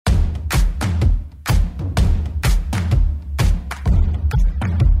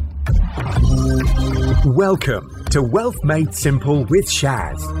Welcome to Wealth Made Simple with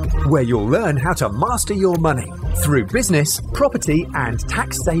Shaz, where you'll learn how to master your money through business, property, and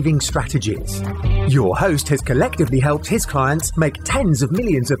tax-saving strategies. Your host has collectively helped his clients make tens of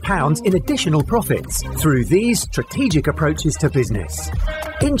millions of pounds in additional profits through these strategic approaches to business.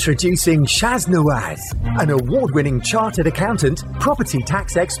 Introducing Shaz Nawaz, an award-winning chartered accountant, property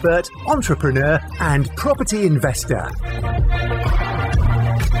tax expert, entrepreneur, and property investor.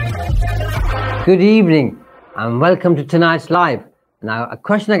 Good evening and welcome to tonight's live. Now, a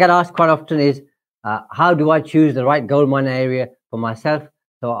question I get asked quite often is, how do I choose the right gold mine area for myself?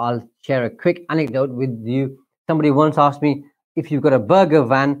 So I'll share a quick anecdote with you. Somebody once asked me, if you've got a burger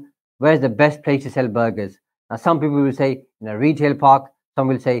van, where's the best place to sell burgers? Now, some people will say in a retail park, some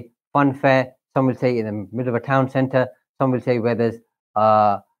will say fun fair, some will say in the middle of a town centre, some will say where there's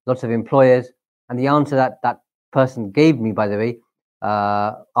lots of employers. And the answer that person gave me, by the way,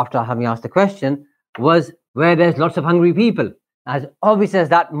 after having asked the question, was where there's lots of hungry people. As obvious as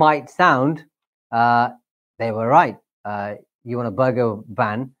that might sound, they were right. You want a burger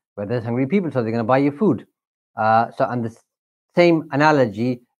van where there's hungry people, so they're going to buy your food. And the same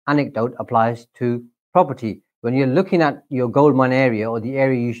anecdote applies to property. When you're looking at your gold mine area or the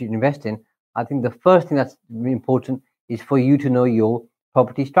area you should invest in, I think the first thing that's really important is for you to know your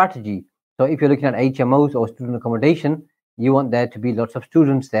property strategy. So if you're looking at HMOs or student accommodation, you want there to be lots of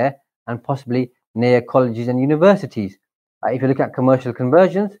students there and possibly near colleges and universities. If you look at commercial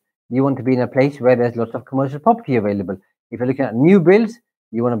conversions, you want to be in a place where there's lots of commercial property available. If you're looking at new builds,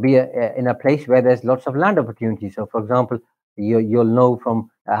 you want to be in a place where there's lots of land opportunities. So, for example, you'll know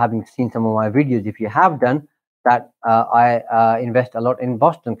from having seen some of my videos, if you have done, that I invest a lot in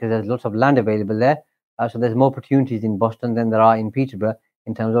Boston because there's lots of land available there. So there's more opportunities in Boston than there are in Peterborough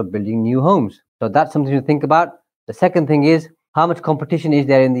in terms of building new homes. So that's something to think about. The second thing is, how much competition is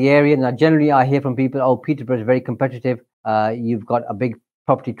there in the area? Now, generally, I hear from people, oh, Peterborough is very competitive. You've got a big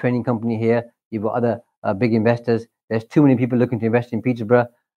property training company here. You've got other big investors. There's too many people looking to invest in Peterborough.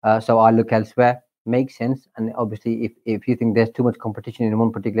 So I look elsewhere. Makes sense. And obviously, if you think there's too much competition in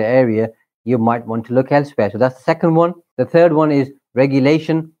one particular area, you might want to look elsewhere. So that's the second one. The third one is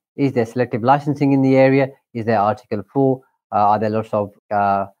regulation. Is there selective licensing in the area? Is there Article 4? Are there lots of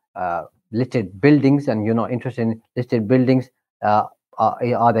listed buildings and you're not interested in listed buildings?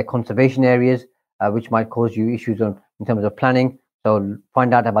 Are there conservation areas which might cause you issues in terms of planning? So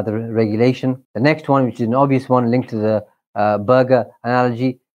find out about the regulation. The next one, which is an obvious one linked to the burger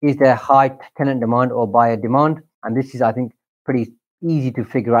analogy, is there high tenant demand or buyer demand? And this is, I think, pretty easy to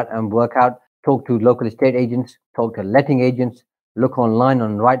figure out and work out. Talk to local estate agents, talk to letting agents, look online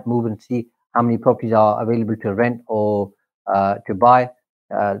on Rightmove and see how many properties are available to rent or to buy.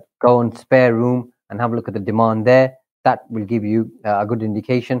 Go on Spare Room and have a look at the demand there. That will give you a good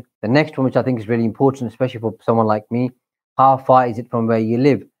indication. The next one, which I think is really important, especially for someone like me, how far is it from where you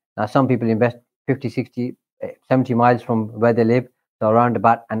live? Now, some people invest 50, 60, 70 miles from where they live, so around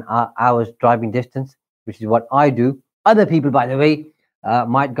about an hour's driving distance, which is what I do. Other people, by the way,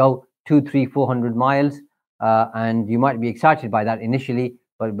 might go 200, 300, 400 miles, and you might be excited by that initially,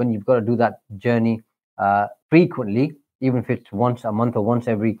 but when you've got to do that journey frequently, even if it's once a month or once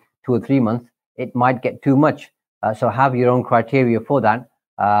every 2 or 3 months, it might get too much. So have your own criteria for that.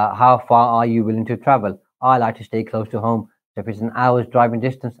 How far are you willing to travel? I like to stay close to home. So if it's an hour's driving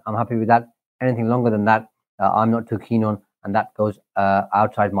distance, I'm happy with that. Anything longer than that, I'm not too keen on, and that goes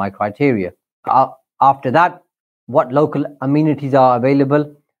outside my criteria. After that, what local amenities are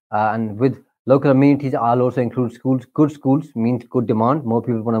available? And with local amenities, I'll also include schools. Good schools means good demand. More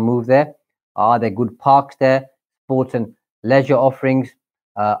people want to move there. Are there good parks there? Sports and leisure offerings,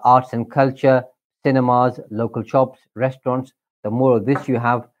 arts and culture, cinemas, local shops, restaurants. The more of this you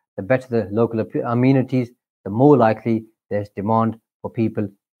have, the better the local amenities, the more likely there's demand for people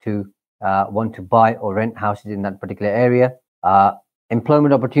to want to buy or rent houses in that particular area.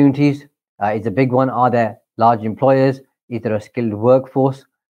 Employment opportunities is a big one. Are there large employers? Is there a skilled workforce?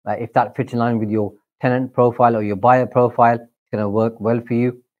 If that fits in line with your tenant profile or your buyer profile, it's going to work well for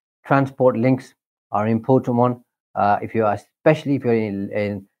you. Transport links are an important one. Especially if you're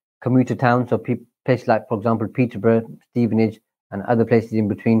in commuter towns, so places like, for example, Peterborough, Stevenage, and other places in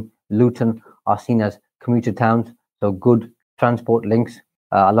between, Luton, are seen as commuter towns. So good transport links.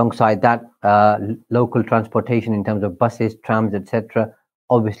 Alongside that, local transportation in terms of buses, trams, etc.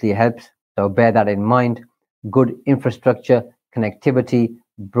 obviously helps. So bear that in mind. Good infrastructure, connectivity,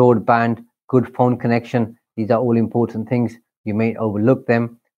 broadband, good phone connection. These are all important things. You may overlook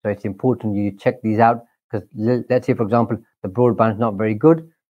them. So it's important you check these out, because let's say, for example, the broadband is not very good.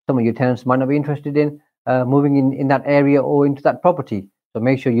 Some of your tenants might not be interested in moving in that area or into that property. So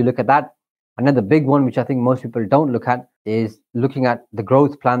make sure you look at that. Another big one, which I think most people don't look at, is looking at the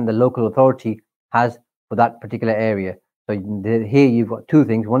growth plan the local authority has for that particular area. So here you've got two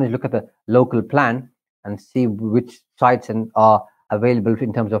things. One is look at the local plan and see which sites are available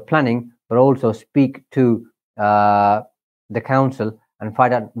in terms of planning, but also speak to the council and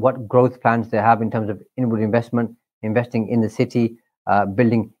find out what growth plans they have in terms of inward investment, investing in the city,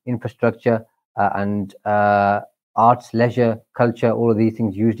 building infrastructure, and arts, leisure, culture. All of these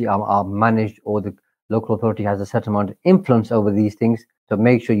things usually are managed, or the local authority has a certain amount of influence over these things. So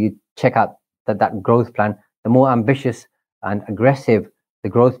make sure you check out that growth plan. The more ambitious and aggressive the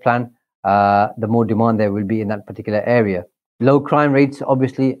growth plan, the more demand there will be in that particular area. Low crime rates,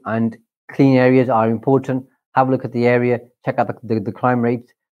 obviously, and clean areas are important. Have a look at the area, check out the crime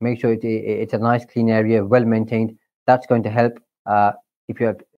rates, make sure it's a nice, clean area, well maintained. That's going to help. If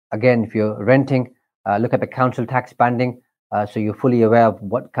you're renting, look at the council tax banding, so you're fully aware of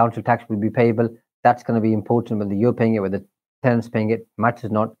what council tax will be payable. That's going to be important, whether you're paying it, whether the tenant's paying it,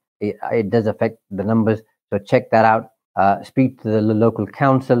 matters not. It does affect the numbers, so check that out. Speak to the local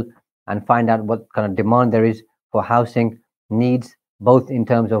council and find out what kind of demand there is for housing needs, both in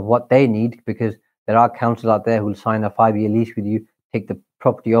terms of what they need, because there are councils out there who will sign a 5-year lease with you, take the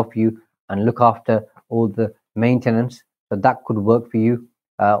property off you, and look after all the maintenance. So that could work for you.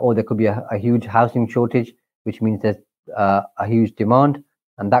 Or there could be a huge housing shortage, which means there's a huge demand,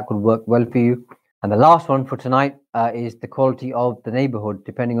 and that could work well for you. And the last one for tonight is the quality of the neighborhood,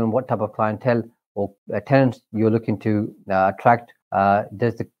 depending on what type of clientele or tenants you're looking to attract.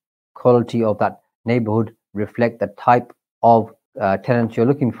 Does the quality of that neighborhood reflect the type of tenants you're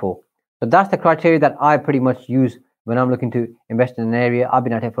looking for? So that's the criteria that I pretty much use when I'm looking to invest in an area. I've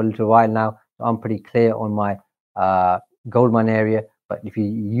been at it for a little while now, so I'm pretty clear on my goldmine area. But if you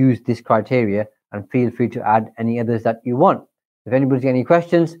use this criteria, and feel free to add any others that you want. If anybody's got any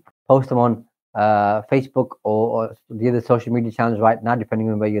questions, post them on Facebook or the other social media channels right now,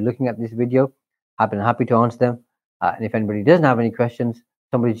 depending on where you're looking at this video. I've been happy to answer them. And if anybody doesn't have any questions,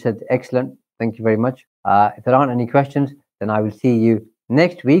 somebody said excellent, thank you very much. If there aren't any questions, then I will see you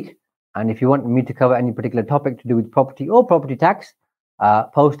next week. And if you want me to cover any particular topic to do with property or property tax,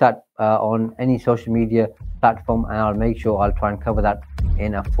 post that on any social media platform, and I'll make sure I'll try and cover that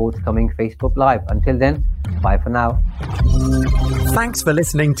in a forthcoming Facebook Live. Until then, bye for now. Thanks for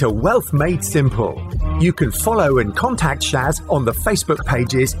listening to Wealth Made Simple. You can follow and contact Shaz on the Facebook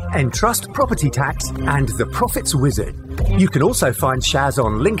pages Entrust Property Tax and The Profits Wizard. You can also find Shaz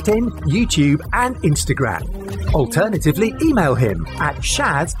on LinkedIn, YouTube and Instagram. Alternatively, email him at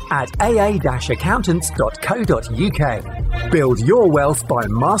shaz@aa-accountants.co.uk. Build your wealth by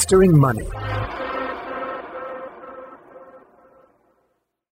mastering money.